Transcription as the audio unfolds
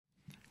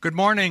Good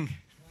morning.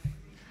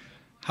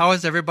 How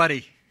is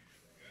everybody?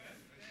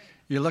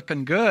 You're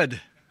looking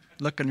good.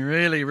 Looking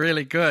really,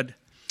 really good.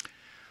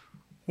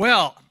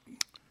 Well,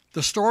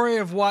 the story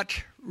of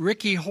what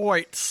Ricky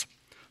Hoyt's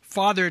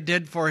father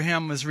did for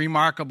him was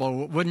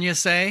remarkable, wouldn't you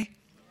say?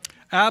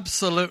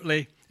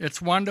 Absolutely.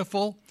 It's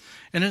wonderful.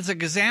 And it's an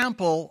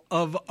example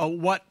of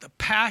what the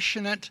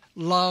passionate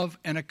love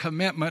and a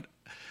commitment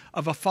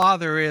of a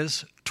father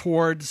is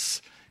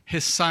towards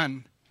his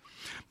son.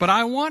 But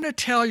I want to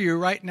tell you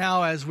right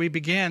now as we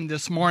begin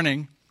this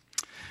morning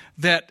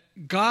that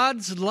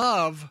God's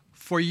love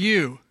for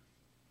you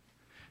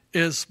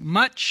is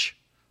much,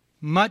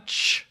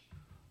 much,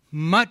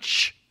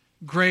 much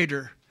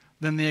greater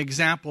than the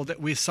example that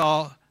we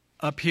saw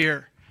up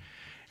here.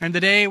 And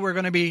today we're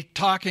going to be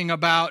talking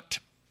about,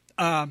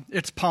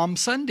 it's Palm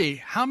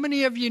Sunday. How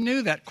many of you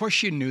knew that? Of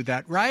course you knew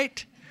that,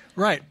 right?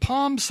 Right,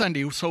 Palm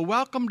Sunday. So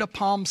welcome to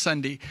Palm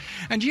Sunday.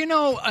 And you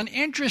know, an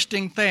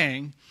interesting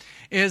thing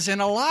is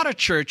in a lot of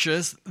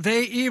churches,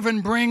 they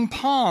even bring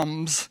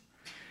palms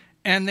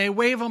and they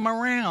wave them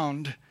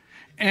around.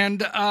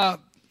 And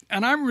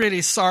I'm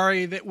really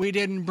sorry that we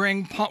didn't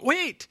bring palms.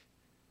 Wait,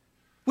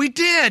 we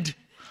did.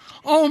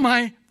 Oh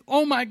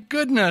my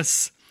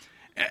goodness.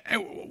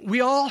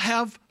 We all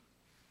have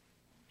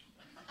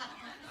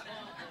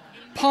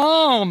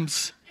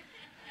palms.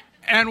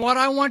 And what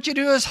I want you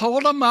to do is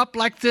hold them up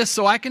like this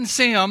so I can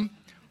see them.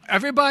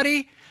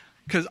 Everybody,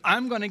 because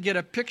I'm going to get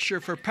a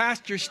picture for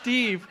Pastor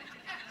Steve.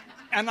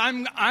 And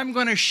I'm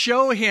going to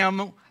show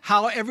him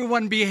how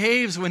everyone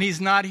behaves when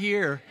he's not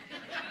here.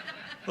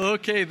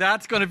 Okay,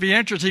 that's going to be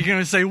interesting. You're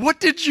going to say,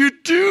 "What did you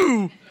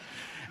do?"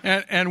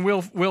 And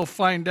we'll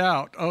find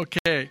out.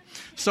 Okay.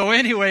 So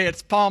anyway,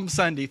 it's Palm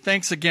Sunday.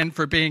 Thanks again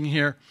for being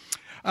here.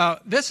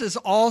 This is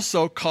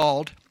also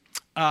called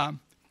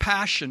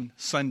Passion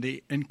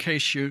Sunday, in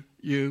case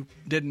you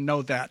didn't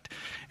know that.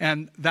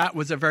 And that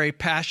was a very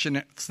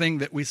passionate thing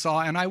that we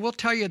saw. And I will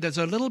tell you, there's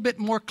a little bit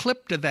more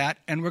clip to that,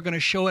 and we're going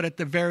to show it at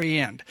the very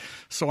end.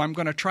 So I'm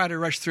going to try to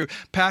rush through.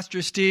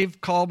 Pastor Steve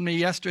called me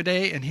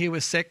yesterday, and he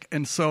was sick,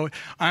 and so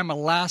I'm a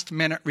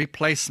last-minute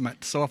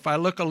replacement. So if I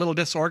look a little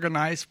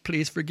disorganized,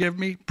 please forgive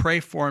me. Pray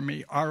for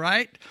me, all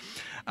right?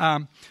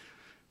 John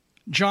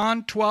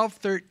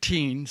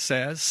 12:13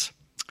 says,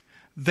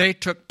 "They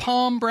took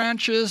palm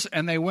branches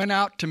and they went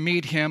out to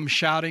meet him,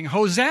 shouting,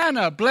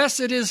 'Hosanna,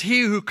 blessed is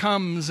he who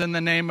comes in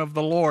the name of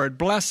the Lord.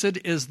 Blessed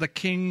is the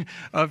King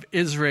of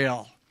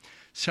Israel.'"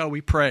 Shall we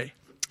pray?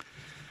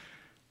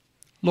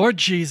 Lord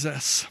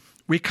Jesus,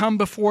 we come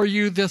before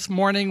you this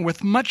morning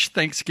with much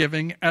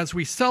thanksgiving as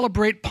we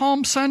celebrate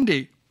Palm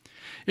Sunday.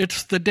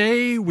 It's the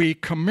day we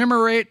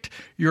commemorate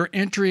your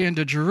entry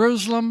into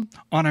Jerusalem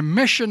on a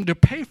mission to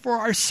pay for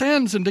our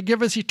sins and to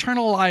give us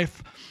eternal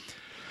life,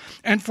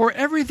 and for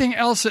everything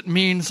else it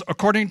means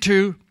according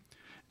to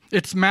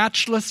its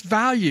matchless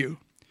value.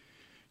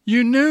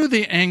 You knew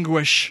the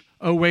anguish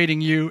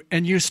awaiting you,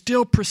 and you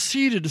still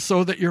proceeded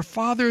so that your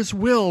Father's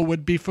will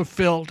would be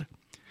fulfilled.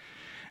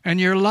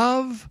 And your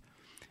love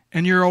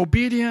and your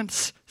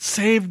obedience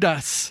saved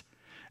us.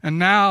 And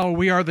now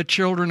we are the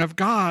children of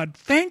God.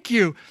 Thank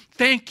you,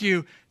 thank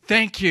you,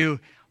 thank you.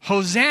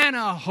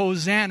 Hosanna,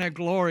 Hosanna,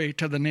 glory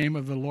to the name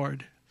of the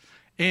Lord.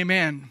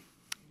 Amen.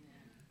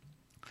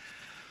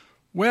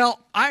 Well,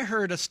 I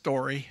heard a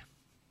story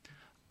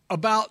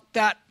about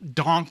that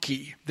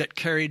donkey that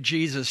carried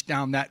Jesus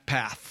down that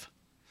path,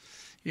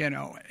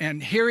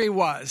 and here he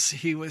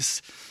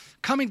was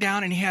coming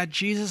down and he had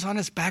Jesus on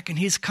his back and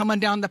he's coming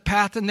down the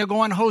path and they're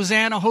going,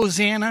 "Hosanna,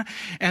 Hosanna,"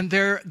 and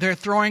they're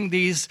throwing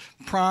these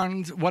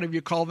prawns, what do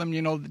you call them,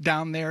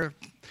 down there.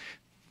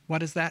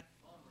 What is that?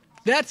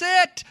 That's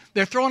it.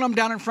 They're throwing them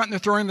down in front and they're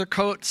throwing their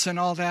coats and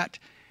all that.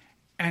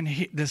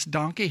 And this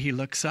donkey, he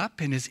looks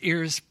up and his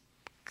ears,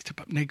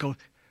 and they go,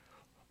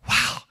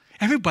 "Wow,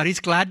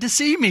 everybody's glad to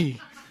see me."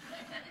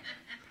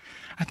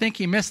 I think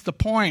he missed the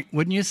point.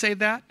 Wouldn't you say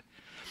that?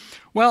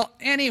 Well,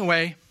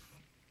 anyway,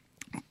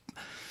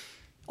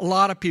 a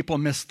lot of people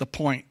miss the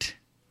point.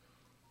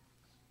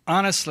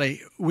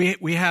 Honestly,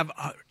 we have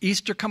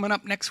Easter coming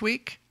up next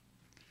week,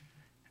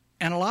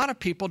 and a lot of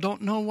people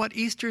don't know what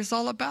Easter is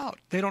all about.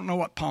 They don't know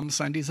what Palm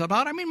Sunday is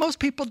about. I mean, most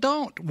people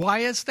don't. Why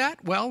is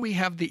that? Well, we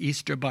have the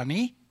Easter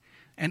bunny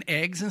and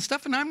eggs and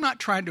stuff, and I'm not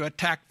trying to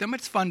attack them.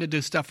 It's fun to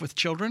do stuff with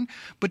children,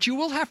 but you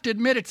will have to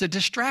admit it's a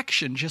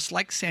distraction, just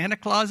like Santa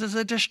Claus is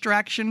a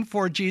distraction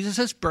for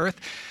Jesus' birth.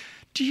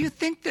 Do you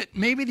think that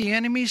maybe the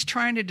enemy's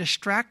trying to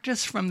distract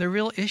us from the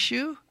real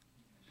issue?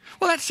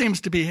 Well, that seems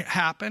to be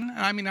happen.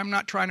 I mean, I'm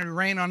not trying to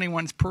rain on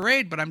anyone's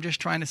parade, but I'm just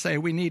trying to say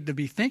we need to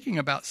be thinking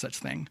about such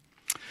thing.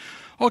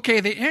 Okay,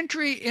 the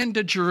entry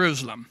into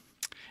Jerusalem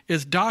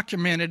is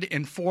documented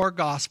in 4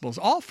 Gospels,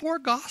 all 4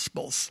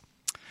 Gospels.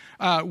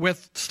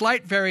 With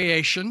slight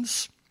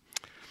variations,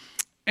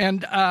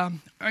 and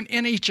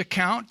in each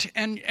account.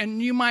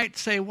 And you might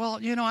say, well,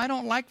 I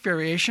don't like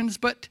variations,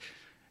 but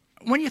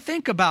when you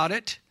think about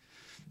it,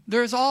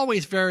 there's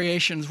always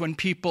variations when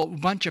a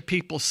bunch of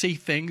people see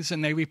things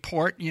and they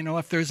report,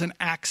 if there's an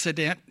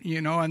accident,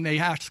 and they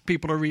ask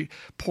people to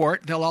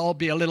report, they'll all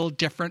be a little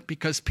different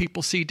because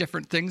people see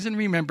different things and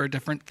remember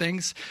different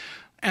things.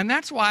 And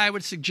that's why I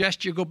would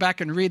suggest you go back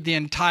and read the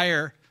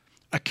entire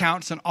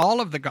accounts in all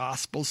of the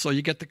Gospels so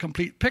you get the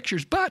complete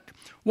pictures. But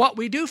what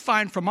we do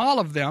find from all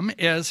of them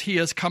is he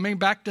is coming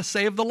back to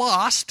save the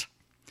lost.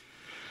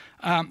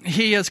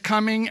 He is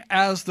coming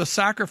as the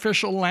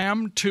sacrificial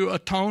lamb to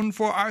atone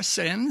for our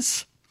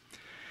sins.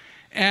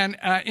 And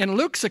in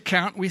Luke's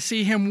account, we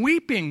see him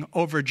weeping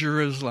over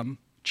Jerusalem.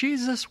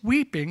 Jesus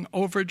weeping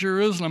over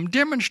Jerusalem,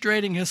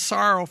 demonstrating his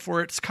sorrow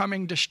for its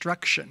coming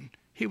destruction.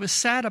 He was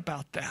sad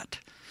about that.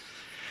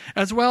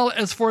 As well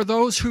as for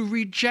those who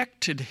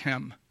rejected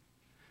him.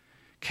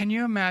 Can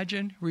you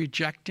imagine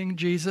rejecting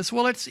Jesus?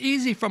 Well, it's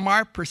easy from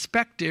our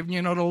perspective,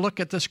 to look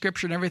at the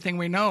scripture and everything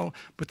we know.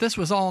 But this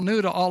was all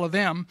new to all of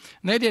them.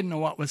 And they didn't know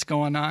what was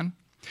going on.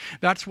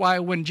 That's why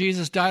when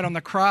Jesus died on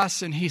the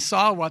cross and he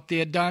saw what they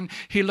had done,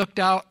 he looked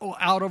out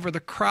over the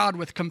crowd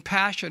with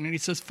compassion. And he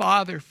says,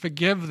 Father,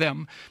 forgive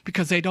them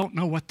because they don't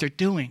know what they're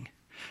doing.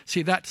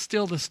 See, that's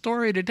still the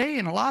story today.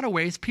 In a lot of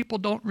ways, people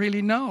don't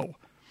really know.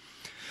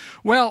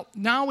 Well,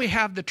 now we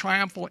have the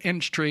triumphal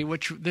entry,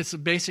 which this is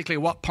basically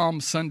what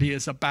Palm Sunday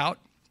is about.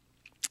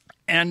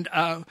 And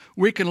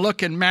we can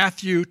look in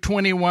Matthew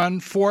 21,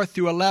 4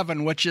 through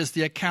 11, which is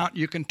the account.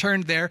 You can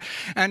turn there.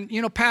 And,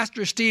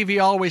 Pastor Steve, he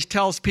always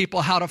tells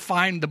people how to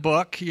find the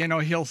book.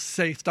 He'll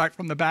say, start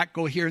from the back,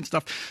 go here and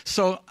stuff.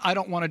 So I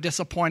don't want to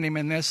disappoint him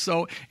in this.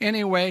 So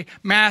anyway,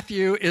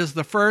 Matthew is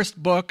the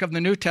first book of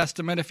the New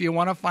Testament. If you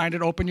want to find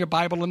it, open your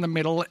Bible in the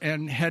middle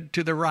and head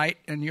to the right,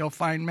 and you'll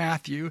find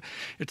Matthew.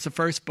 It's the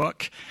first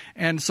book.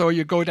 And so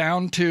you go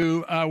down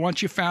to,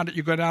 once you found it,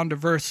 you go down to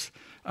verse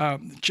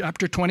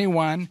chapter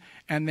 21,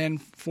 and then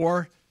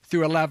 4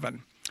 through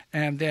 11.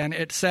 And then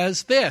it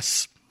says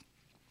this.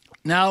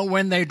 Now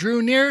when they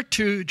drew near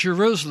to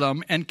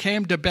Jerusalem and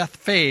came to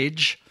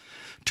Bethphage,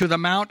 to the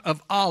Mount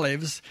of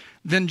Olives,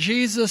 then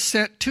Jesus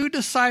sent 2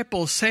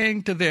 disciples,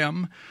 saying to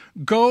them,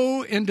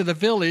 Go into the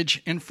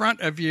village in front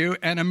of you,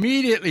 and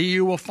immediately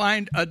you will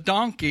find a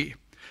donkey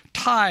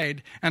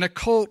tied and a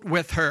colt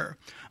with her.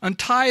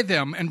 Untie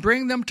them and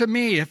bring them to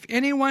me. If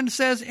anyone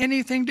says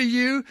anything to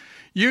you,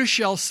 you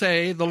shall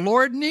say, The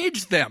Lord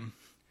needs them,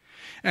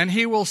 and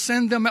he will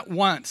send them at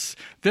once.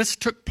 This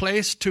took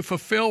place to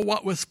fulfill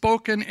what was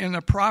spoken in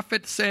the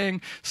prophet,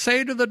 saying,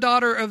 Say to the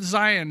daughter of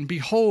Zion,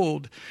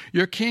 Behold,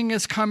 your king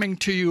is coming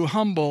to you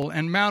humble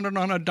and mounted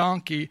on a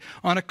donkey,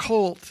 on a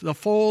colt, the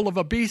foal of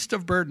a beast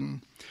of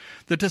burden.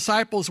 The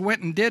disciples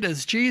went and did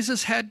as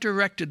Jesus had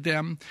directed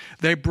them.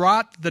 They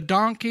brought the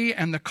donkey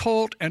and the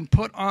colt and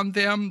put on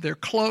them their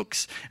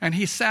cloaks, and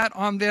he sat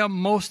on them.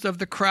 Most of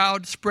the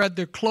crowd spread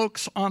their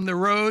cloaks on the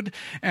road,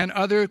 and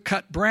others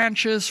cut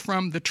branches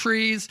from the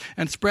trees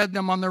and spread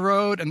them on the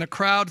road. And the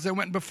crowds that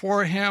went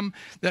before him,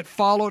 that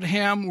followed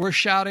him, were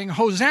shouting,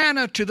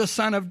 Hosanna to the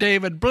Son of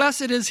David.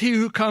 Blessed is he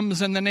who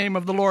comes in the name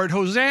of the Lord.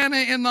 Hosanna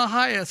in the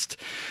highest.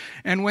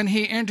 And when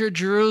he entered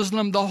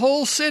Jerusalem, the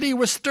whole city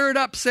was stirred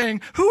up,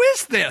 saying, Who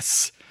is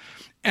this?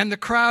 And the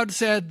crowd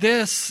said,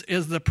 This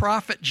is the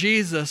prophet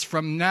Jesus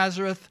from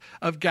Nazareth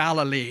of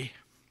Galilee.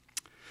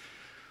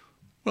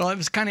 Well, it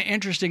was kind of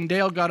interesting.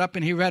 Dale got up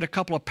and he read a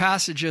couple of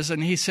passages,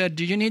 and he said,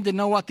 Do you need to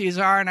know what these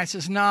are? And I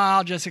says, No,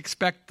 I'll just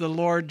expect the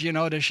Lord,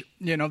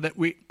 that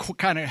we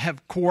kind of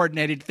have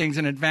coordinated things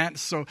in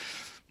advance.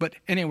 But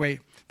anyway,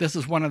 this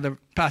is one of the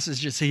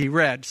passages he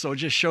read, so it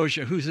just shows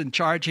you who's in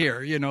charge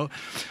here,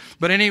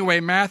 But anyway,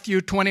 Matthew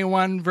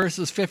 21,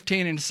 verses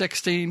 15 and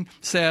 16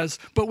 says,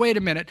 But wait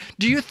a minute,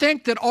 do you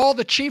think that all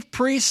the chief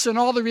priests and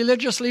all the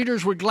religious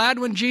leaders were glad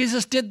when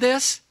Jesus did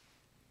this?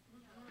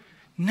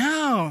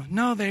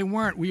 No, they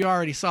weren't. We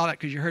already saw that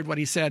because you heard what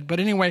he said. But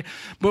anyway,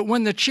 but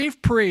when the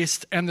chief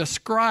priests and the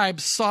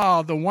scribes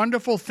saw the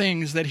wonderful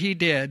things that he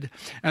did,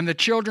 and the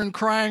children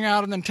crying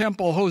out in the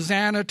temple,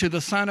 Hosanna to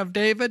the Son of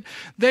David,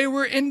 they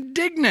were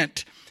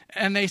indignant.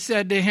 And they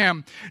said to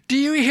him, Do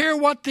you hear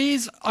what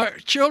these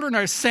children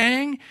are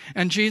saying?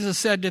 And Jesus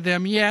said to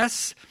them,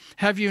 Yes.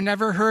 Have you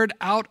never heard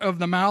out of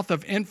the mouth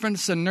of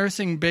infants and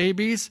nursing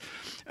babies,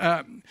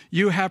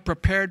 you have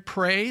prepared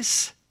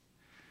praise?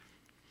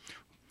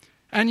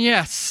 And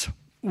yes,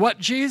 what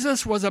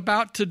Jesus was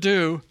about to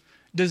do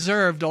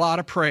deserved a lot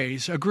of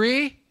praise.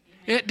 Agree?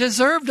 It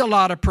deserved a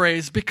lot of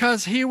praise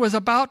because he was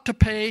about to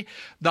pay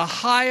the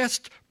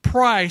highest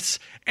price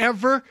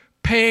ever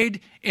paid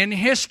in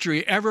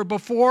history, ever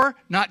before,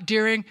 not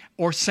during,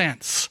 or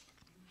since.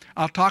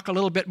 I'll talk a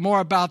little bit more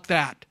about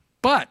that.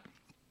 But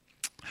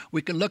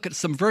we can look at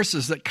some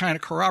verses that kind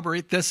of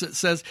corroborate this. It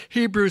says,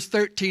 Hebrews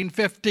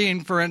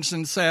 13:15, for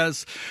instance,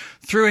 says,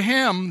 Through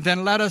him,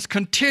 then let us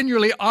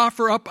continually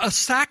offer up a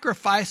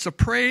sacrifice of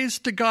praise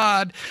to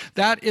God.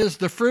 That is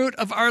the fruit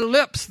of our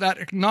lips that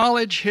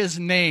acknowledge his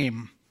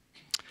name.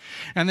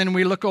 And then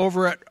we look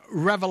over at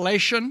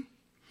Revelation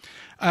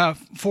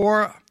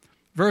 4,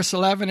 verse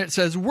 11. It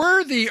says,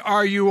 Worthy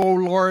are you, O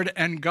Lord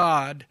and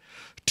God,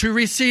 to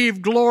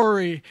receive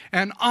glory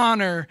and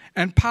honor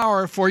and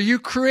power, for you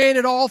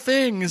created all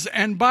things,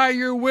 and by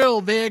your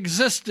will they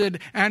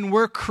existed and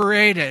were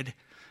created.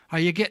 Are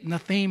you getting the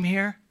theme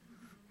here?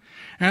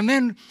 And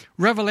then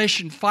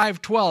Revelation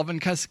 5:12, in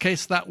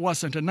case that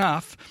wasn't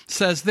enough,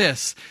 says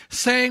this,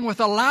 saying with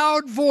a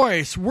loud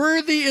voice,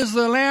 worthy is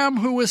the Lamb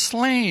who was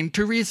slain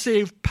to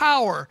receive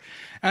power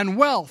and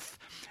wealth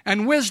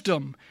and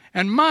wisdom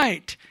and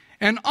might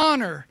and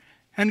honor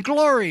and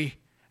glory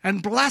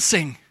and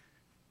blessing.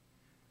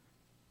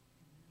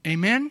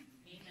 Amen?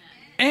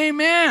 Amen.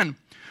 Amen.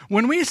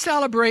 When we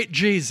celebrate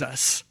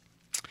Jesus,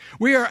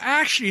 we are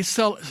actually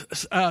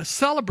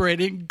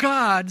celebrating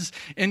God's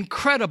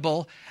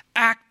incredible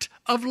act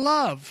of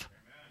love.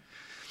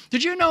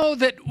 Did you know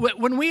that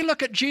when we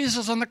look at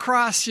Jesus on the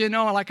cross,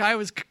 like I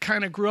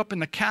grew up in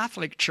the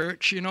Catholic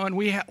Church, and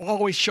we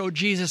always show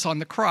Jesus on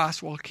the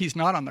cross. Well, he's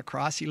not on the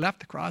cross; he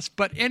left the cross.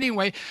 But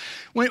anyway,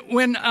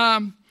 when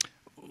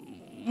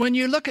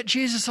you look at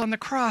Jesus on the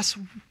cross,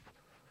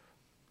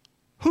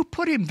 who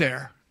put him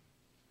there?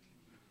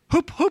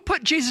 Who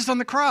put Jesus on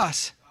the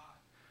cross?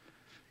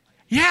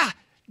 Yeah,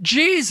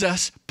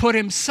 Jesus put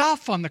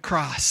himself on the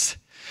cross.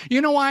 You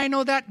know why I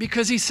know that?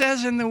 Because he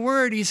says in the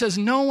Word, he says,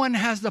 no one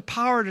has the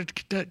power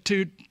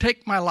to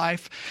take my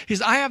life. He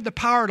says, I have the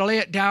power to lay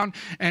it down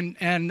and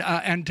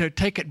to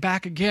take it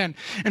back again.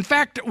 In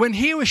fact, when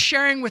he was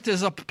sharing with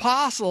his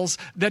apostles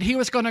that he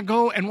was going to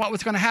go and what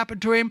was going to happen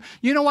to him,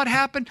 you know what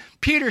happened?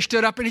 Peter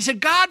stood up and he said,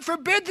 God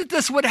forbid that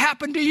this would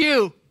happen to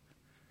you.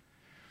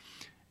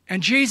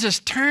 And Jesus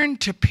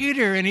turned to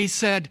Peter and he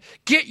said,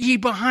 get ye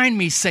behind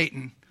me,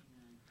 Satan.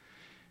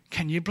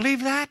 Can you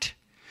believe that?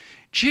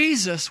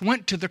 Jesus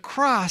went to the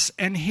cross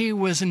and he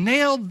was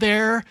nailed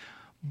there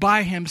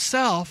by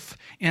himself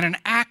in an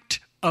act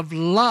of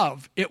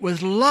love. It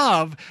was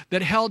love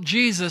that held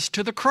Jesus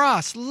to the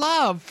cross.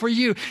 Love for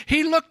you.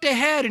 He looked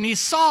ahead and he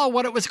saw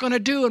what it was going to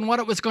do and what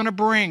it was going to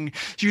bring.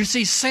 You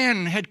see,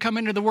 sin had come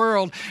into the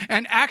world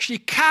and actually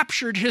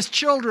captured his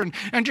children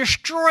and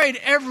destroyed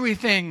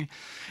everything.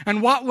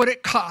 And what would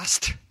it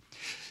cost?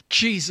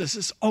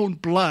 Jesus' own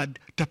blood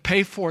to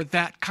pay for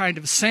that kind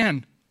of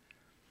sin.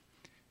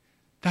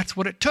 That's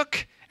what it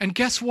took. And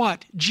guess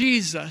what?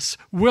 Jesus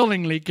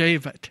willingly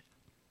gave it.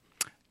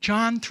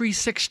 John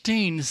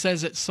 3:16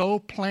 says it so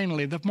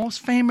plainly. The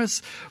most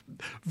famous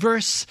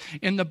verse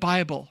in the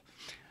Bible.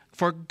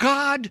 For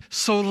God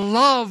so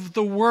loved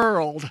the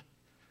world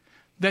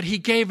that he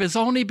gave his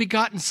only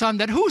begotten Son,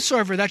 that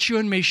whosoever, that's you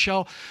and me,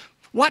 shall,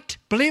 what?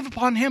 Believe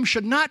upon him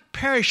should not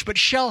perish, but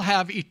shall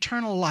have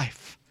eternal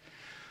life.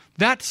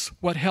 That's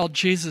what held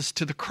Jesus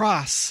to the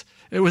cross.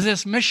 It was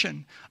his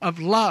mission of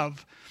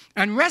love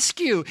and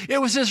rescue.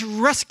 It was his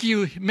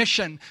rescue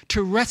mission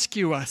to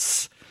rescue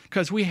us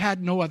because we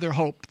had no other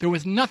hope. There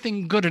was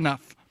nothing good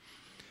enough.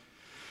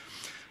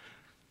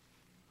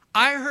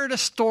 I heard a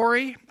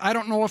story. I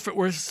don't know if it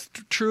was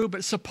true,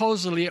 but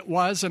supposedly it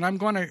was, and I'm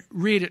going to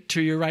read it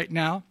to you right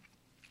now.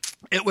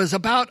 It was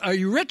about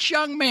a rich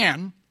young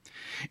man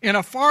in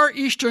a far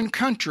eastern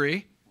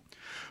country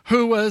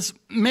who was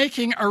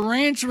making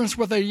arrangements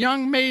with a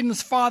young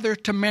maiden's father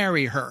to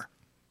marry her.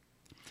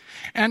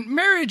 And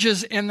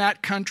marriages in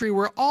that country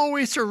were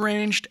always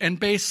arranged and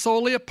based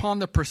solely upon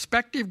the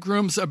prospective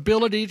groom's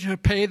ability to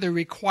pay the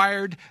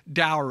required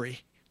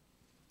dowry.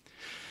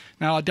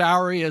 Now, a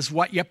dowry is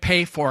what you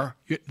pay for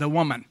the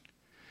woman.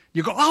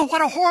 You go, oh,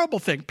 what a horrible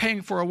thing,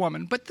 paying for a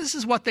woman. But this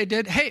is what they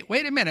did. Hey,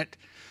 wait a minute.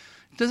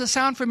 Does it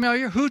sound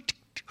familiar?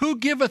 Who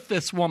giveth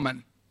this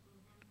woman?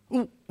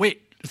 Oh,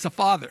 wait, it's the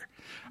father.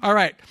 All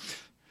right.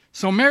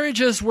 So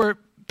marriages were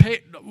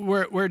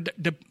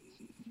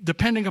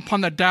depending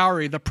upon the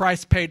dowry, the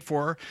price paid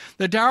for.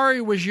 The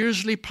dowry was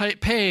usually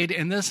paid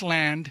in this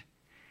land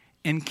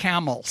in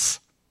camels.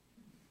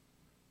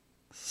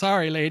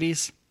 Sorry,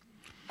 ladies.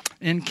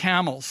 In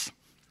camels.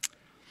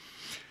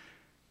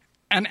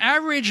 An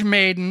average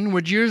maiden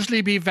would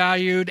usually be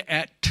valued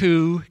at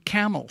 2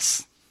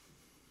 camels.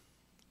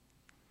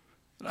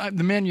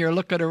 The men, you're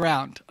looking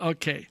around.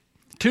 Okay.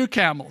 2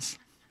 camels.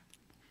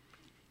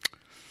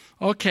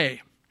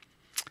 Okay.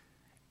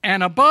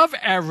 An above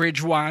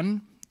average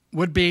one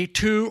would be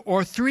 2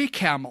 or 3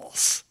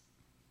 camels.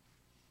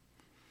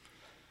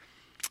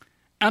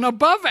 An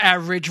above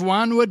average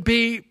one would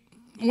be,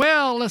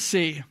 well, let's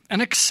see,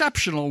 an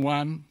exceptional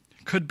one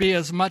could be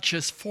as much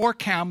as 4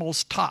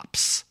 camels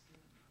tops.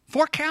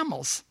 4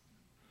 camels.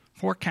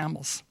 4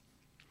 camels.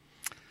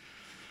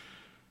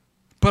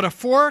 But a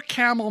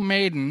 4-camel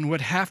maiden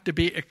would have to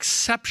be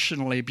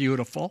exceptionally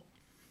beautiful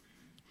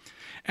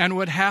and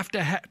would have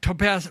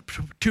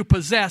to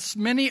possess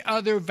many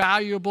other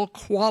valuable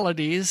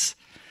qualities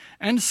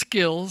and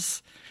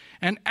skills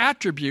and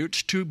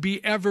attributes to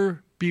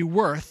ever be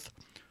worth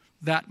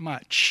that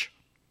much.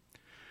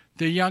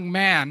 The young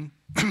man,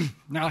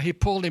 now he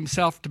pulled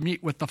himself to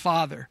meet with the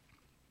father,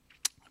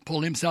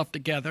 pulled himself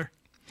together,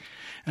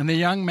 and the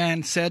young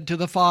man said to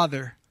the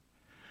father,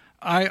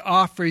 I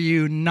offer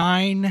you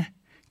 9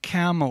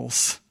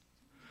 camels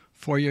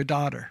for your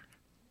daughter.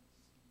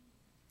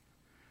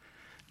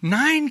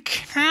 9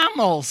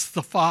 camels,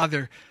 the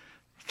father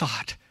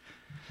thought.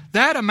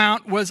 That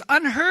amount was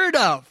unheard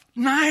of.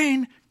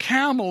 9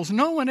 camels.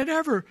 No one had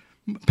ever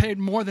paid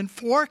more than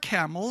 4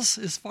 camels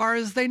as far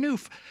as they knew.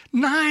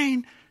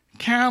 9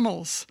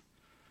 camels.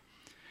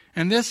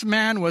 And this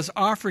man was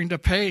offering to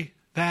pay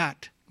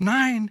that.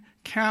 9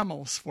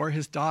 camels for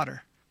his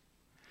daughter.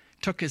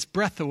 Took his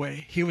breath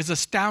away. He was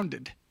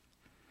astounded.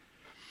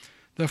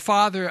 The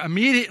father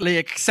immediately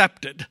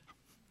accepted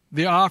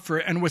the offer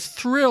and was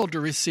thrilled to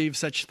receive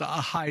such a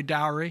high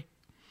dowry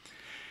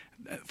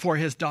for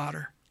his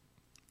daughter.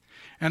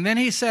 And then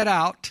he set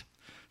out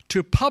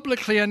to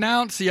publicly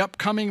announce the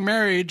upcoming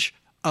marriage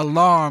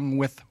along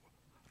with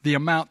the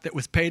amount that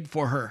was paid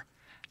for her.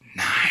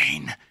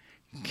 9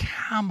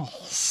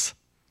 camels.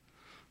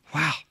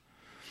 Wow.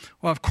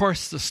 Well, of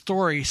course, the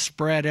story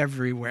spread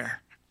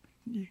everywhere.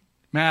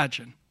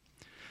 Imagine.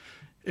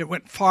 It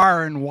went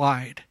far and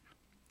wide.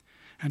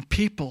 And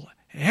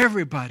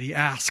everybody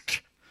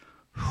asked,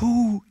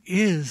 who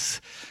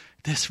is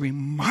this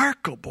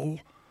remarkable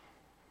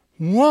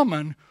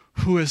woman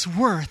who is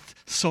worth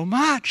so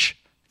much?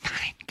 9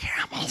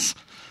 camels.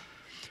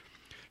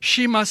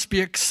 She must be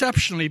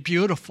exceptionally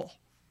beautiful.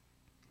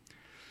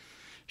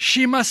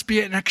 She must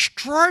be an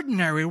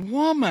extraordinary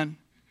woman.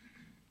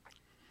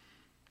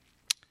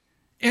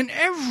 In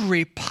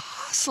every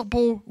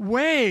possible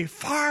way,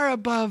 far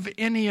above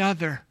any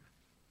other.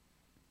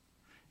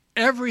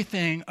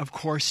 Everything, of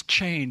course,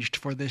 changed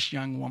for this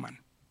young woman.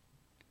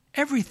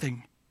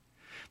 Everything.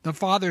 The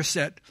father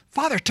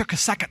took a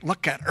second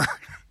look at her.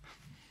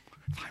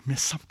 I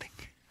missed something.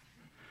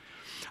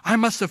 I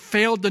must have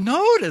failed to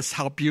notice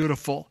how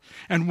beautiful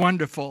and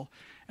wonderful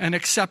and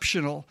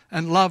exceptional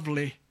and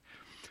lovely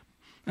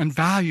and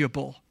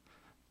valuable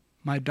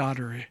my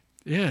daughter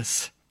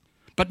is.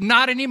 But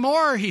not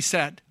anymore, he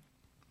said.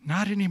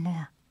 Not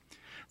anymore.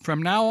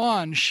 From now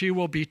on, she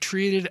will be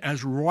treated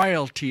as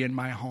royalty in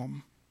my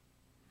home.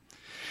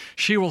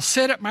 She will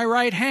sit at my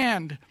right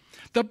hand,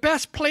 the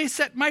best place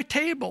at my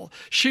table.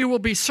 She will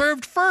be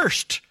served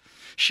first.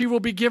 She will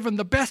be given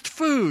the best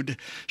food.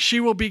 She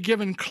will be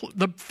given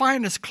the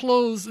finest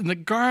clothes and the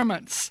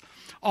garments.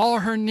 All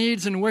her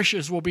needs and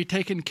wishes will be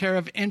taken care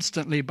of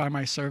instantly by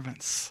my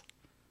servants.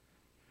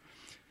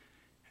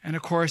 And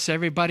of course,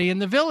 everybody in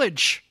the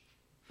village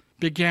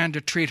began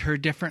to treat her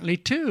differently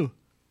too.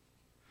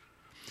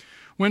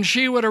 When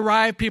she would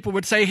arrive, people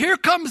would say, "Here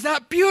comes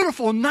that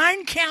beautiful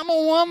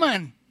 9-camel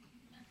woman."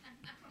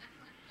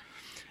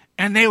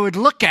 And they would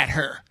look at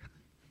her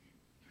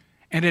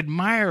and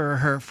admire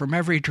her from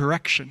every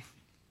direction.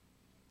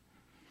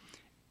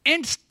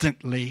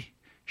 Instantly,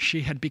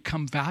 she had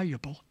become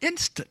valuable.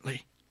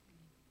 Instantly.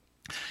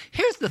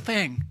 Here's the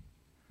thing.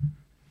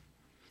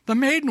 The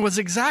maiden was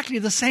exactly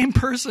the same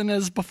person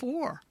as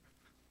before.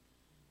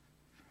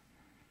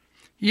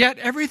 Yet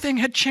everything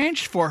had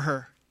changed for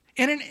her.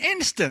 In an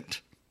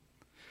instant,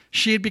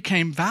 she had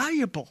become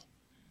valuable.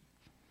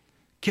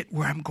 Get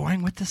where I'm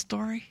going with this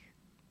story?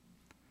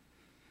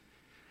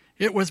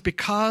 It was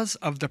because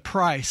of the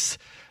price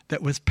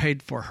that was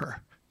paid for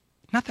her.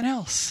 Nothing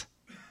else.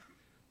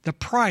 The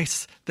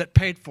price that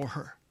paid for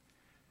her.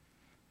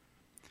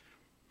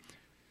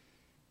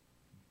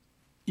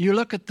 You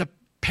look at the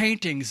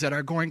paintings that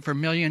are going for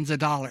millions of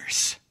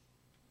dollars.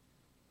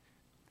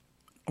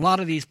 A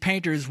lot of these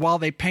painters, while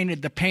they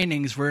painted the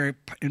paintings, were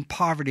in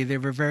poverty. They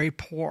were very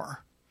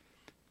poor.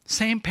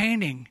 Same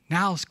painting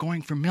now is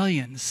going for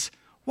millions.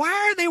 Why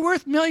are they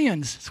worth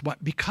millions? It's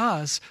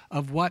because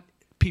of what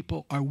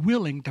people are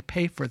willing to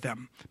pay for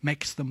them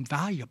makes them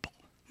valuable.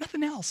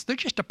 Nothing else. They're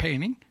just a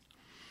painting.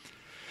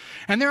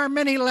 And there are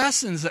many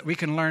lessons that we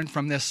can learn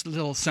from this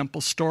little simple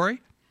story,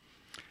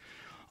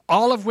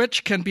 all of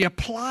which can be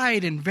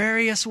applied in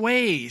various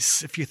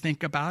ways, if you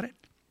think about it.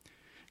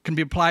 It can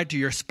be applied to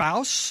your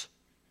spouse,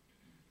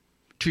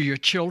 to your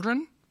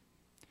children,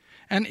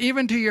 and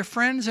even to your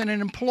friends and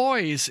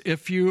employees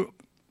if you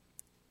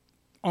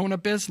own a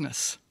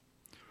business.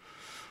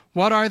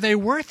 What are they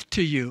worth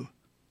to you?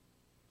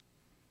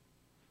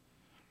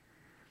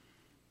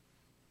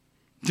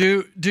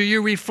 Do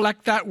you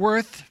reflect that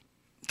worth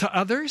to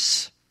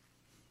others?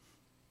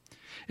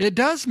 It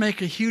does make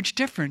a huge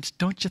difference,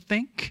 don't you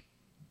think?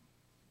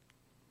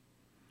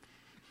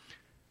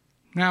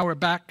 Now we're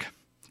back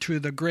to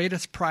the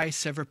greatest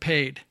price ever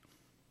paid.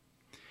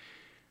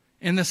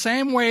 In the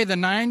same way, the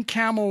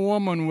 9-camel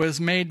woman was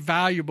made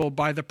valuable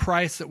by the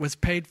price that was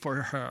paid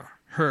for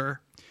her.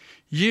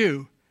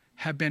 You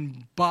have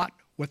been bought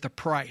with a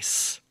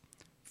price.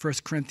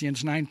 1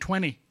 Corinthians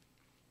 9:20.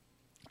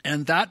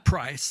 And that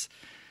price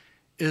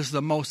is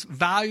the most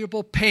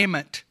valuable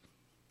payment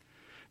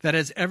that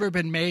has ever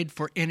been made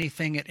for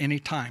anything at any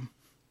time.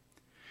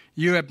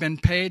 You have been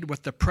paid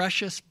with the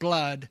precious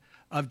blood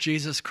of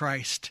Jesus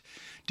Christ.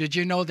 Did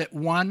you know that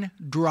 1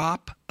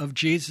 drop of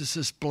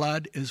Jesus'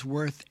 blood is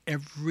worth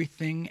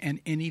everything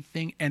and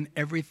anything and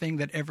everything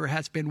that ever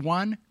has been?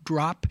 1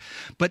 drop.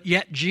 But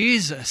yet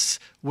Jesus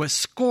was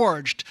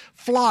scourged,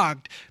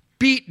 flogged,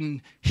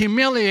 beaten,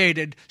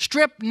 humiliated,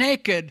 stripped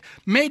naked,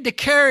 made to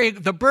carry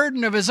the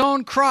burden of his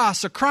own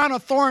cross. A crown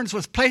of thorns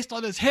was placed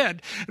on his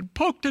head and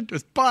poked into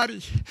his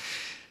body.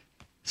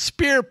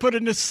 spear put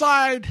in his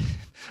side,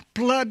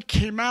 blood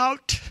came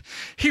out.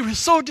 He was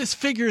so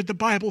disfigured, the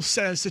Bible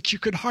says, that you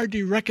could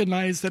hardly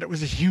recognize that it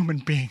was a human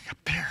being up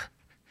there.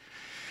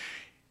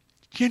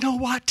 You know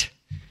what?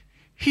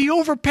 He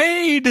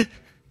overpaid.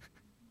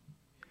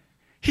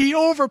 He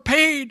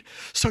overpaid.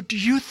 So do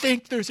you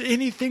think there's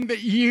anything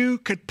that you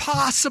could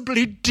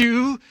possibly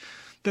do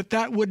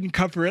that wouldn't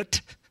cover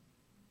it?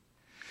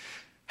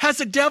 Has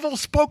the devil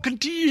spoken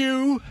to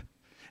you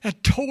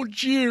and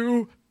told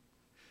you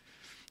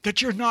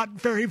that you're not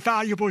very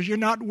valuable, you're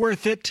not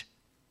worth it?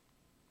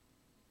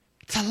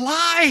 It's a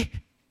lie.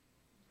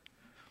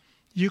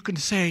 You can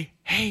say,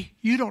 hey,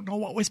 you don't know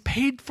what was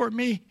paid for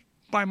me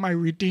by my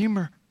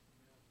Redeemer.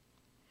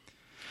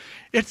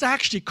 It's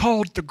actually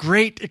called the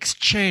Great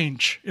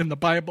Exchange in the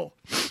Bible.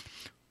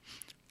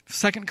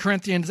 2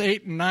 Corinthians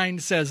 8:9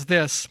 says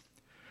this,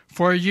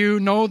 "For you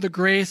know the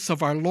grace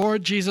of our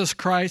Lord Jesus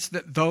Christ,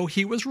 that though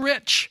he was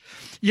rich,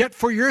 yet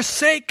for your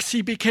sakes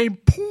he became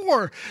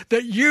poor,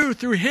 that you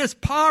through his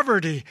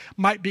poverty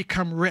might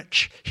become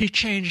rich." He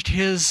changed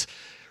his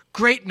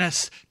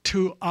greatness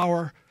to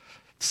our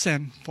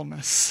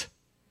sinfulness.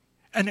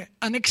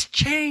 An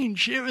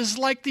exchange. It was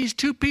like these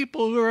two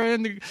people who are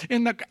in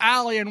the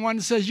alley, and one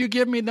says, "You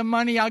give me the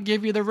money, I'll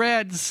give you the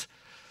Reds."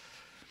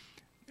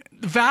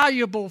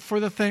 Valuable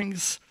for the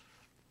things.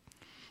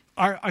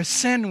 Our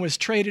sin was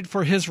traded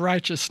for his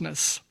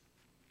righteousness.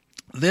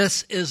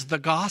 This is the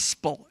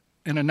gospel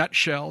in a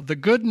nutshell. The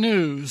good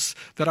news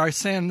that our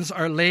sins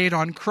are laid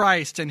on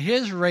Christ and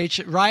his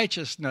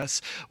righteousness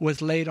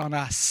was laid on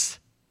us.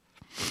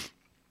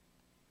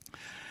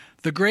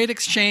 The great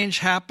exchange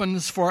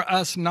happens for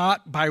us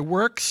not by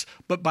works,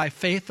 but by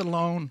faith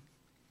alone.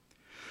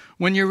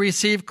 When you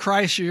receive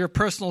Christ as your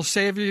personal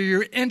Savior,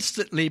 you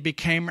instantly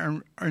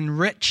became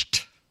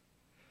enriched.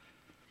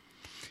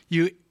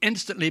 You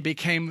instantly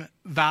became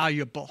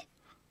valuable.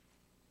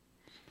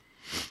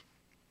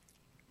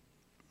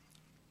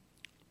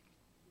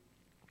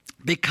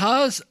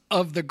 Because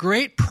of the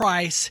great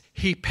price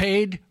he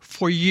paid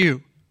for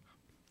you,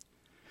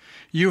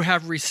 you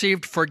have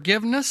received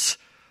forgiveness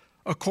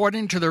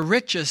according to the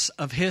riches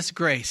of his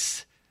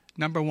grace.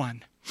 Number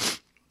one,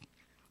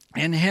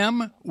 in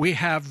him we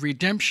have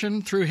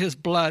redemption through his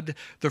blood,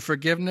 the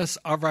forgiveness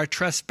of our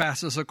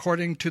trespasses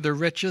according to the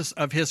riches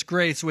of his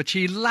grace, which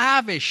he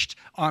lavished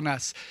on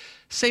us.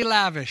 Say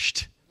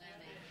lavished.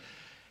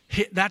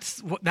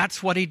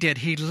 That's what he did.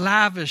 He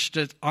lavished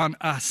it on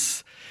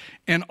us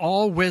in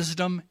all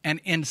wisdom and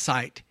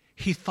insight.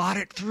 He thought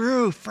it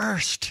through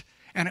first,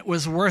 and it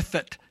was worth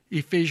it.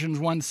 Ephesians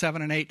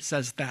 1:7-8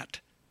 says that.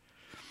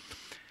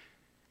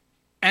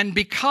 And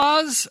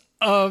because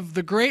of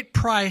the great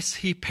price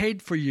he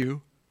paid for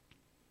you,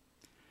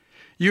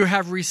 you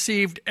have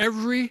received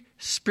every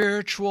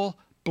spiritual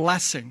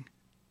blessing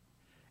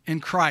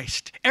in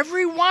Christ.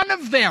 Every one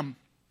of them.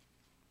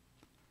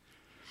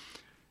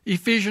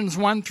 Ephesians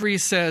 1:3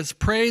 says,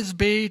 "Praise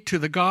be to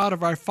the God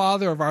of our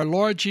Father, of our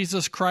Lord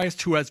Jesus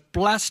Christ, who has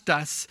blessed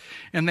us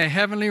in the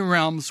heavenly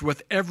realms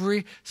with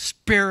every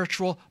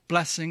spiritual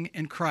blessing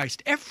in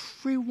Christ."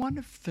 Every one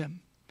of them.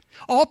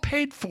 All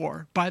paid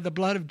for by the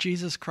blood of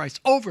Jesus Christ.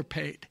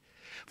 Overpaid.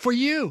 For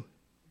you.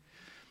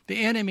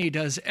 The enemy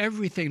does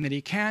everything that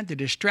he can to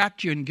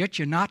distract you and get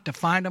you not to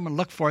find them and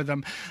look for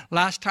them.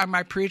 Last time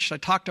I preached, I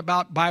talked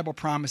about Bible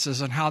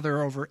promises and how there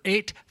are over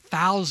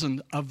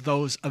 8,000 of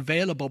those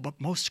available, but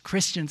most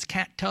Christians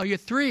can't tell you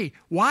 3.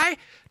 Why?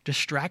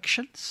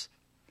 Distractions.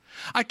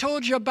 I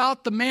told you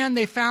about the man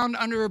they found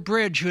under a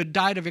bridge who had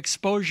died of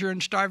exposure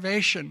and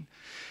starvation.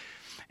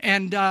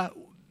 And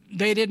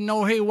they didn't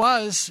know who he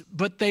was,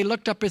 but they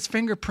looked up his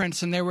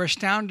fingerprints and they were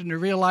astounded to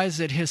realize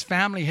that his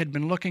family had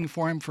been looking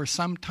for him for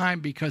some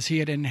time because he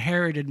had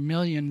inherited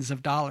millions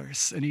of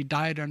dollars and he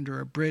died under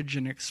a bridge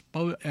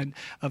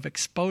of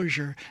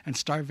exposure and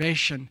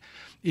starvation,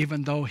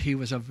 even though he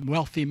was a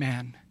wealthy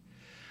man.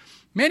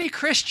 Many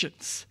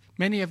Christians,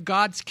 many of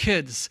God's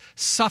kids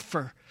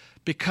suffer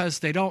because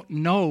they don't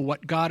know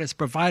what God has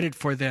provided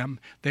for them.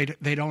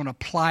 They don't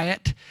apply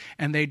it,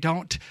 and they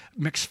don't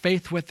mix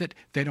faith with it.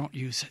 They don't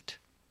use it.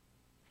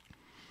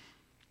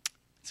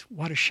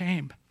 What a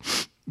shame.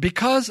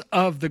 Because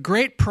of the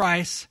great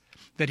price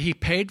that he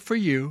paid for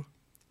you,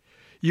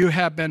 you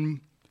have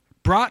been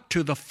brought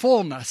to the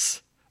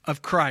fullness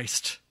of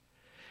Christ.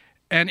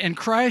 And in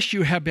Christ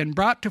you have been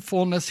brought to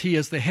fullness. He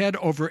is the head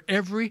over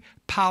every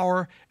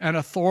power and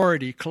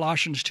authority.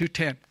 Colossians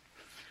 2:10.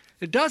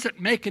 It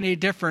doesn't make any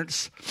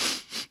difference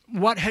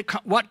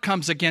what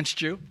comes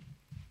against you.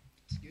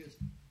 Excuse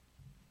me.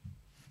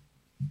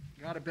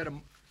 Got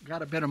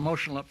a bit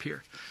emotional up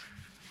here.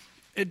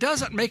 It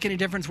doesn't make any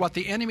difference what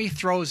the enemy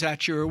throws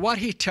at you or what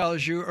he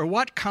tells you or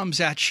what comes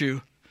at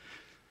you.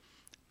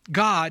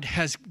 God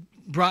has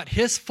brought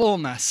his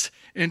fullness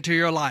into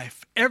your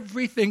life.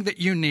 Everything that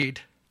you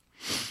need.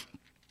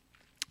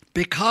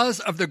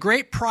 Because of the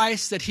great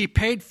price that he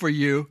paid for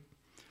you,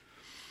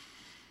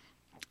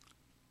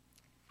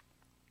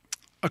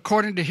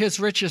 according to his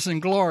riches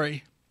and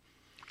glory,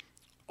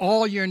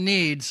 all your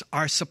needs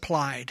are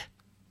supplied.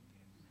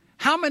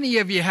 How many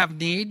of you have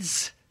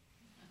needs?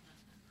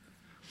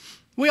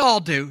 We all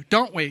do,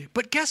 don't we?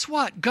 But guess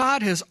what?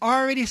 God has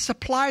already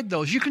supplied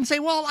those. You can say,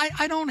 well,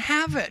 I don't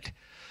have it.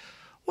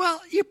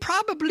 Well, you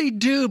probably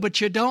do, but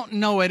you don't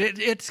know it.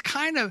 It's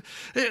kind of,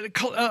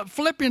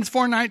 Philippians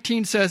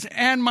 4:19 says,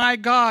 and my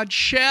God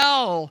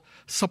shall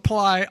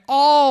supply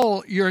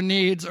all your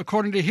needs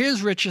according to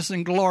his riches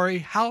and glory.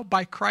 How?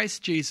 By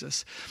Christ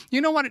Jesus.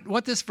 You know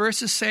what this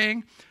verse is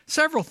saying?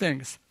 Several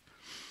things.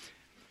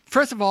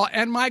 First of all,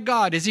 and my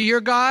God, is he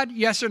your God?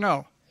 Yes or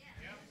no?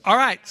 Yes. All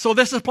right, so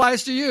this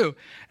applies to you.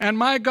 And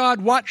my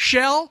God, what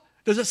shall?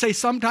 Does it say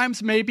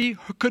sometimes, maybe,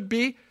 could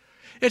be?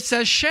 It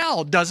says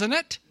shall, doesn't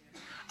it?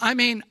 I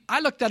mean,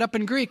 I looked that up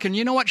in Greek, and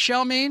you know what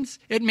shall means?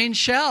 It means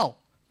shall.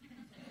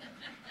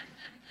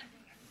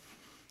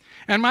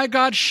 And my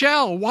God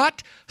shall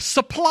what?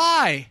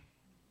 Supply.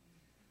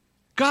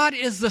 God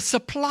is the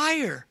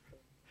supplier.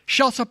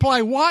 Shall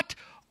supply what?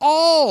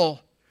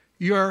 All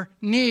your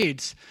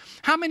needs.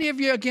 How many of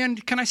you, again,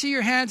 can I see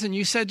your hands and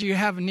you said you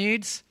have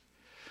needs?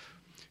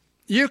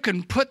 You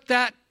can put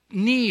that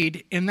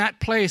need in that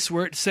place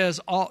where it says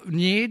all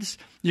needs.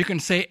 You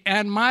can say,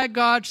 and my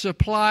God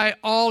supply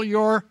all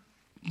your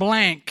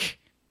blank.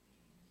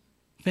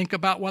 Think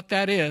about what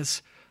that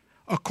is.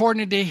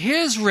 According to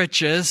his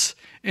riches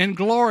in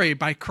glory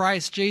by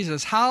Christ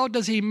Jesus. How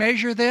does he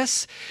measure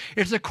this?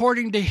 It's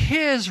according to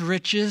his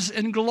riches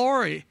in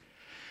glory.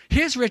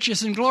 His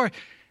riches in glory.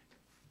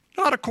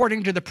 Not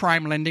according to the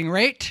prime lending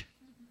rate.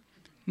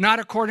 Not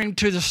according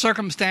to the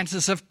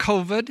circumstances of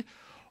COVID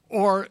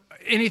or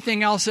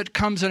anything else that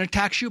comes and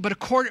attacks you, but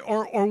according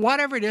or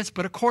whatever it is,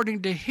 but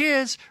according to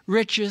his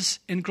riches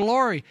in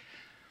glory.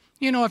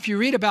 You know, if you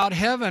read about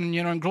heaven,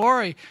 in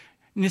glory,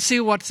 and you see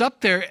what's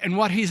up there and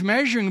what he's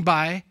measuring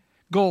by,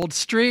 gold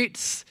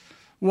streets,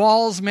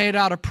 walls made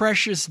out of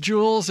precious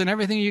jewels and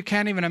everything you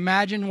can't even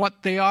imagine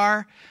what they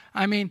are.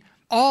 I mean,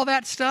 all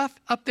that stuff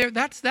up there,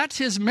 that's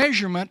his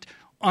measurement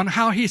on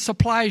how he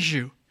supplies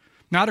you.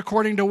 Not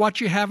according to what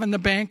you have in the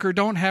bank or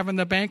don't have in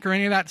the bank or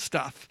any of that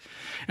stuff.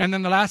 And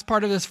then the last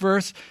part of this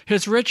verse,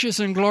 his riches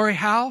and glory,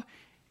 how?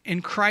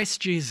 In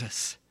Christ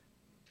Jesus.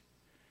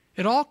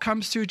 It all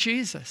comes through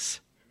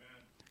Jesus.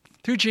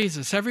 Through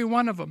Jesus, every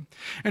one of them.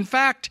 In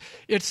fact,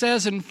 it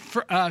says in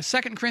 2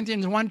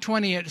 Corinthians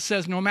 1:20, it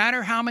says, no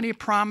matter how many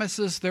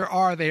promises there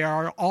are, they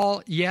are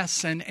all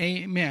yes and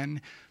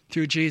amen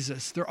through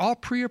Jesus. They're all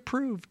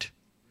pre-approved.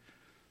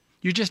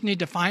 You just need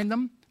to find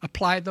them,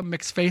 apply them,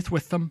 mix faith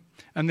with them,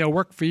 and they'll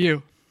work for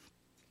you.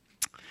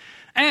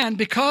 And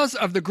because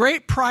of the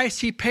great price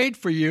he paid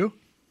for you,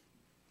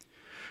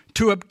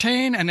 to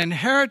obtain an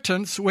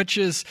inheritance, which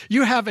is,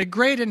 you have a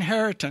great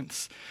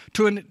inheritance.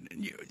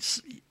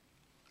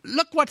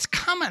 Look what's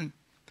coming.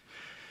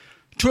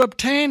 To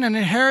obtain an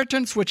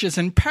inheritance which is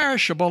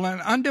imperishable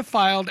and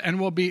undefiled and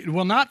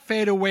will not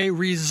fade away,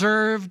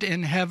 reserved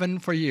in heaven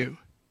for you.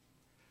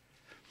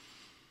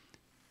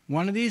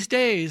 One of these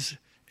days,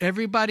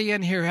 everybody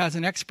in here has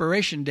an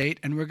expiration date,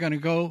 and we're going to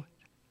go.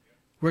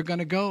 We're going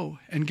to go.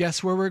 And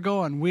guess where we're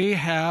going? We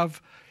have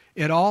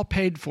it all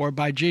paid for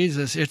by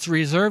Jesus. It's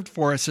reserved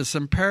for us. It's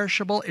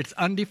imperishable. It's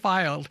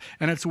undefiled.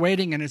 And it's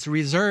waiting, and it's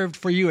reserved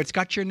for you. It's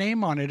got your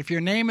name on it. If your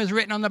name is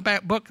written on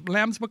the book,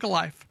 Lamb's Book of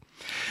Life.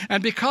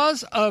 And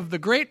because of the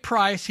great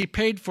price he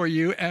paid for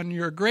you and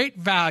your great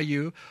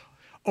value,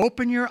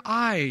 open your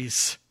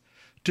eyes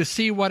to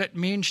see what it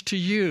means to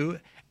you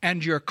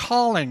and your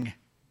calling.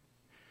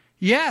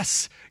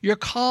 Yes, your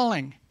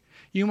calling.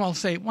 You will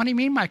say, what do you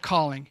mean my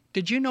calling?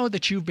 Did you know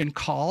that you've been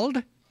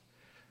called?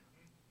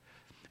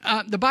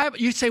 The Bible,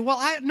 you say, well,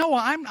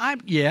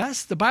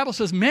 yes, the Bible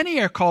says many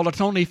are called, it's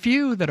only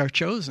few that are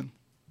chosen.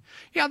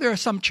 Yeah, there are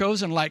some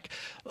chosen, like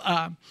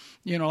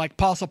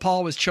Apostle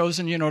Paul was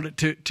chosen,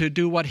 to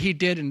do what he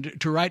did and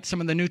to write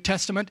some of the New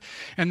Testament.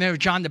 And there,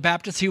 John the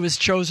Baptist, he was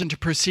chosen to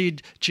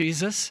precede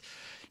Jesus.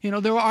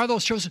 There are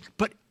those chosen,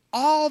 but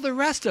all the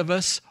rest of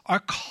us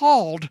are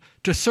called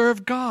to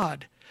serve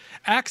God.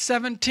 Acts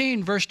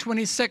 17, verse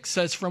 26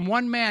 says, from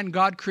one man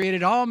God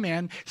created all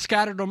men,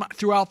 scattered them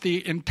throughout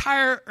the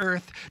entire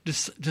earth,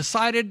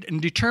 decided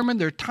and determined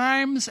their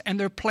times and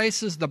their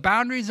places, the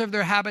boundaries of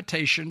their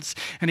habitations.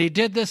 And he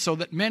did this so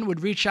that men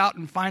would reach out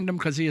and find him,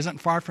 because he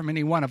isn't far from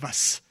any one of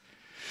us.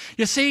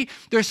 You see,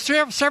 there's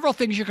several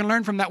things you can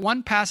learn from that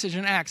one passage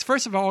in Acts.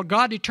 First of all,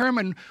 God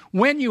determined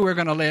when you were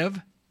going to live.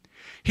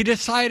 He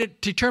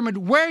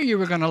determined where you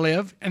were going to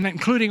live, and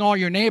including all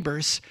your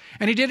neighbors.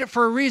 And he did it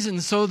for a reason,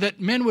 so that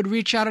men would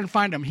reach out and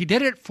find him. He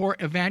did it for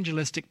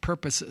evangelistic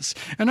purposes.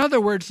 In other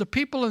words, the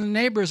people and the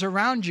neighbors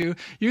around you,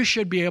 you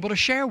should be able to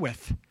share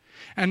with.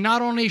 And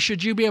not only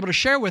should you be able to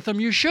share with them,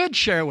 you should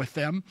share with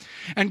them.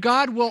 And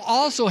God will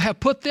also have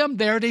put them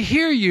there to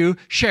hear you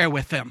share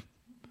with them.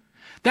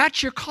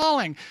 That's your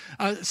calling.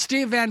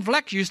 Steve Van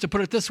Vleck used to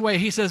put it this way.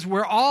 He says,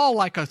 we're all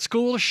like a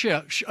school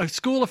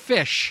of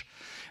fish.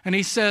 And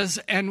he says,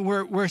 and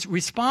we're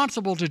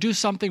responsible to do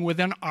something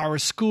within our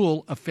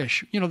school of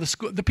fish. You know,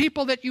 the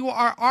people that you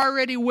are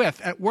already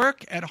with at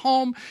work, at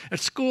home,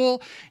 at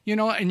school, you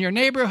know, in your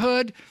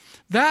neighborhood.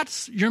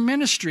 That's your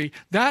ministry.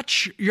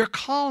 That's your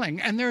calling.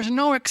 And there's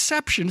no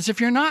exceptions. If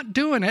you're not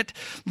doing it,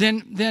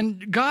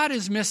 then God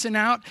is missing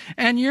out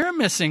and you're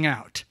missing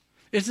out.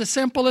 It's as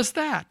simple as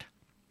that.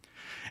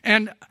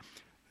 And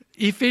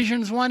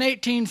Ephesians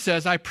 1:18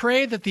 says, I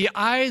pray that the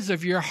eyes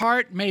of your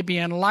heart may be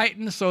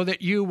enlightened so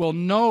that you will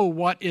know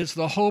what is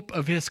the hope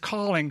of his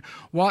calling,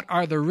 what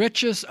are the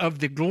riches of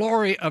the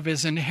glory of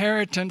his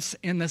inheritance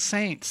in the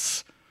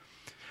saints.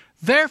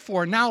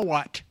 Therefore, now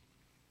what?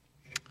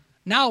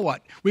 Now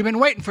what? We've been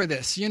waiting for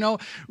this. You know,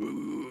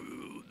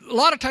 a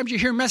lot of times you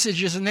hear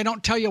messages and they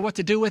don't tell you what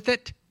to do with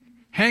it.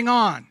 Hang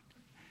on.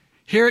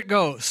 Here it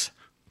goes.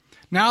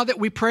 Now that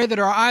we pray that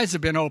our eyes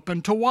have been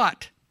opened, to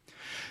what?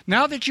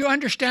 Now that you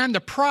understand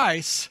the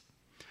price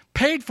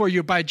paid for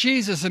you by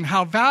Jesus and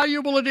how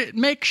valuable it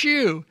makes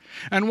you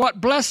and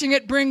what blessing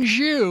it brings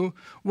you,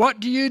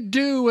 what do you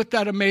do with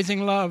that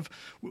amazing love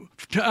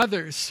to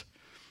others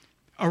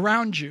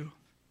around you?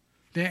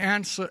 The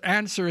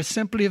answer is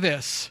simply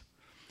this.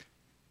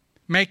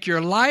 Make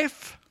your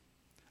life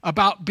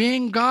about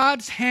being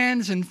God's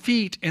hands and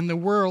feet in the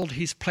world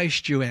he's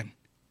placed you in.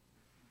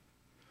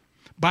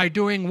 By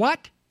doing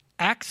what?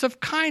 Acts of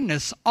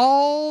kindness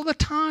all the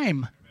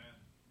time.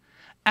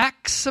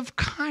 Acts of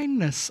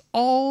kindness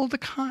all the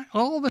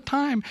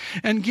time.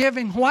 And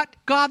giving what?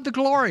 God the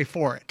glory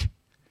for it.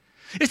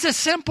 It's as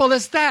simple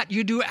as that.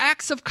 You do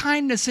acts of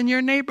kindness in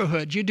your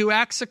neighborhood. You do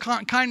acts of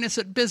kindness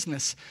at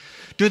business.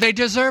 Do they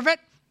deserve it?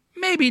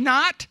 Maybe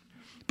not.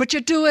 But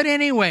you do it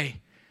anyway.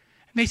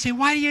 And they say,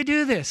 why do you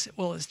do this?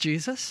 Well, it's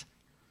Jesus.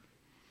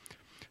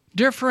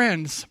 Dear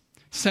friends,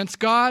 since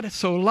God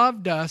so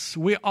loved us,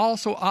 we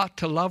also ought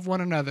to love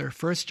one another.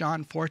 1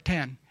 John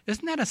 4:10.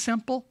 Isn't that a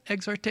simple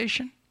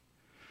exhortation?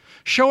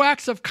 Show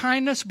acts of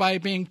kindness by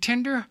being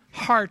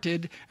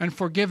tender-hearted and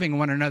forgiving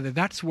one another.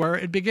 That's where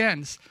it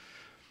begins.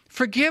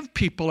 Forgive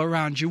people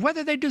around you,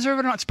 whether they deserve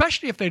it or not,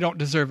 especially if they don't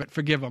deserve it,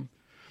 forgive them.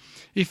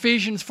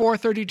 Ephesians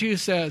 4:32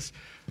 says,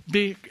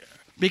 Be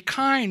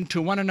kind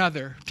to one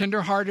another,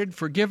 tender-hearted,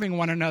 forgiving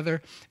one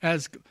another,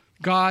 as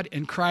God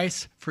in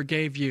Christ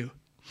forgave you.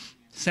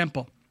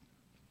 Simple.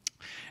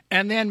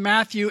 And then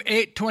Matthew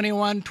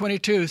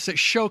 8:21-22 says,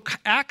 show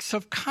acts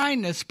of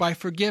kindness by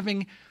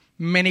forgiving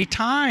many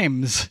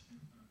times.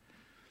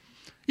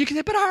 You can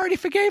say, but I already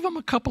forgave him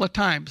a couple of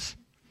times.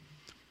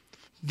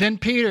 Then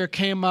Peter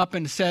came up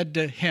and said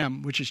to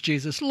him, which is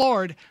Jesus,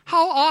 Lord,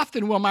 how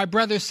often will my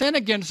brother sin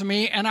against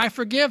me and I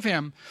forgive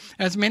him?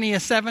 As many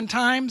as 7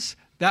 times?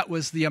 That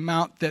was the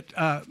amount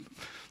that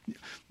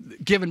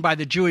given by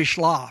the Jewish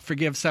law,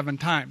 forgive 7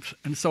 times.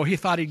 And so he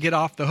thought he'd get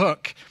off the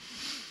hook.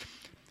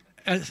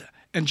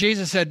 And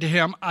Jesus said to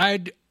him,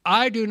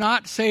 I do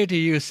not say to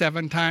you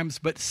 7 times,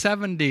 but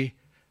 70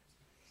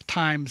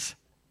 times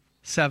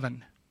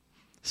 7.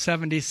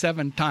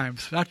 77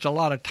 times. That's a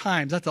lot of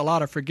times. That's a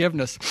lot of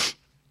forgiveness.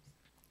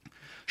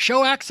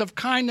 Show acts of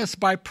kindness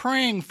by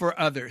praying for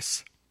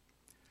others.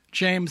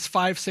 James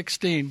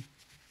 5:16.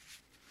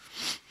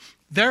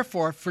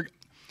 Therefore,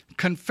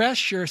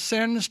 confess your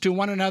sins to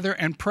one another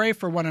and pray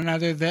for one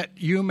another that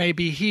you may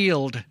be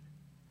healed.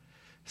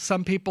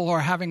 Some people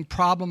are having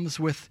problems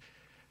with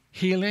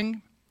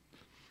healing.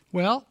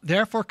 Well,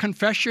 therefore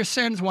confess your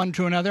sins one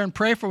to another and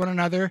pray for one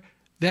another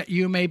that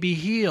you may be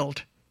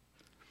healed.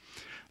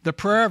 The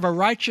prayer of a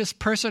righteous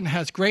person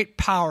has great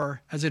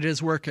power as it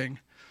is working.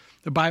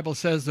 The Bible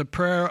says the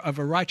prayer of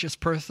a righteous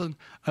person,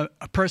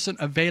 a person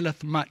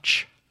availeth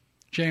much.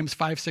 James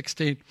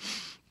 5:16.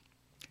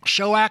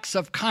 Show acts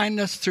of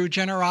kindness through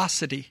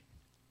generosity.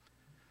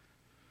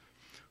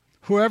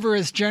 Whoever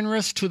is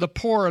generous to the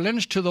poor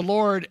lends to the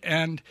Lord,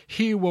 and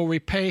he will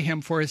repay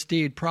him for his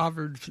deed.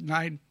 Proverbs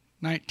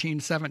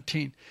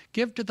 19:17.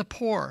 Give to the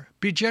poor.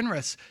 Be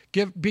generous.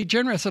 Be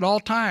generous at all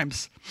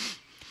times.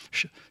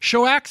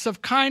 Show acts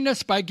of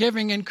kindness by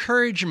giving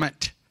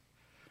encouragement.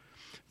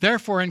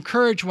 Therefore,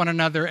 encourage one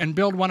another and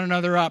build one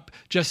another up,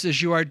 just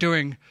as you are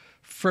doing.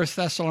 1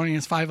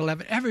 Thessalonians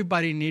 5:11.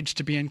 Everybody needs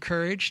to be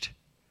encouraged.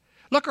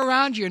 Look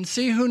around you and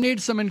see who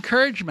needs some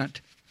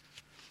encouragement.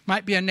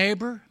 Might be a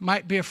neighbor,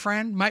 might be a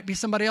friend, might be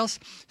somebody else.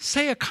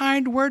 Say a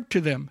kind word to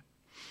them.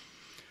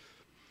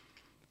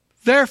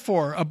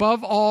 Therefore,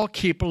 above all,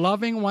 keep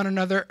loving one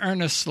another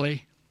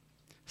earnestly,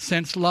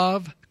 since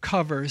love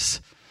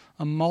covers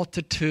a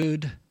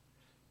multitude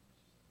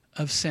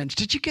of sins.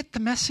 Did you get the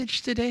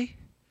message today?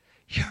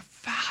 You're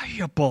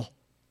valuable.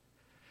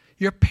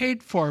 You're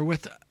paid for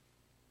with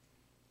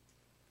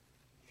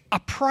a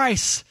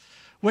price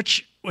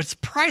which was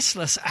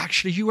priceless,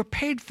 actually. You were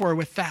paid for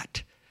with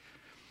that.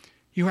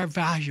 You are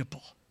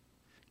valuable.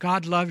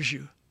 God loves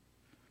you.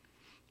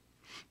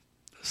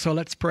 So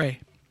let's pray.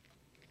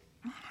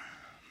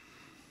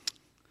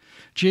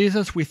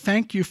 Jesus, we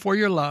thank you for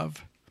your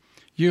love.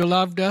 You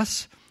loved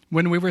us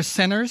when we were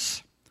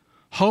sinners,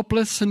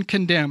 hopeless and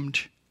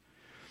condemned.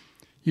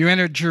 You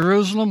entered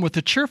Jerusalem with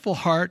a cheerful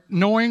heart,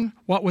 knowing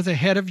what was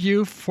ahead of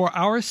you for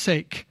our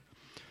sake.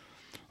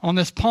 On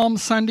this Palm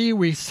Sunday,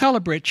 we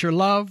celebrate your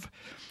love,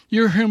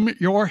 your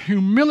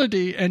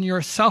humility, and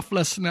your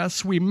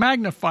selflessness. We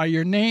magnify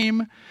your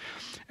name,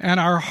 and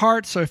our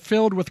hearts are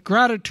filled with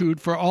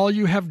gratitude for all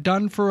you have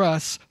done for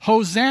us.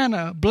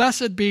 Hosanna,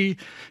 blessed be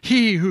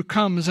he who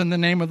comes in the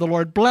name of the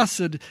Lord.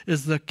 Blessed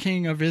is the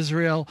King of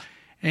Israel.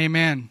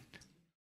 Amen.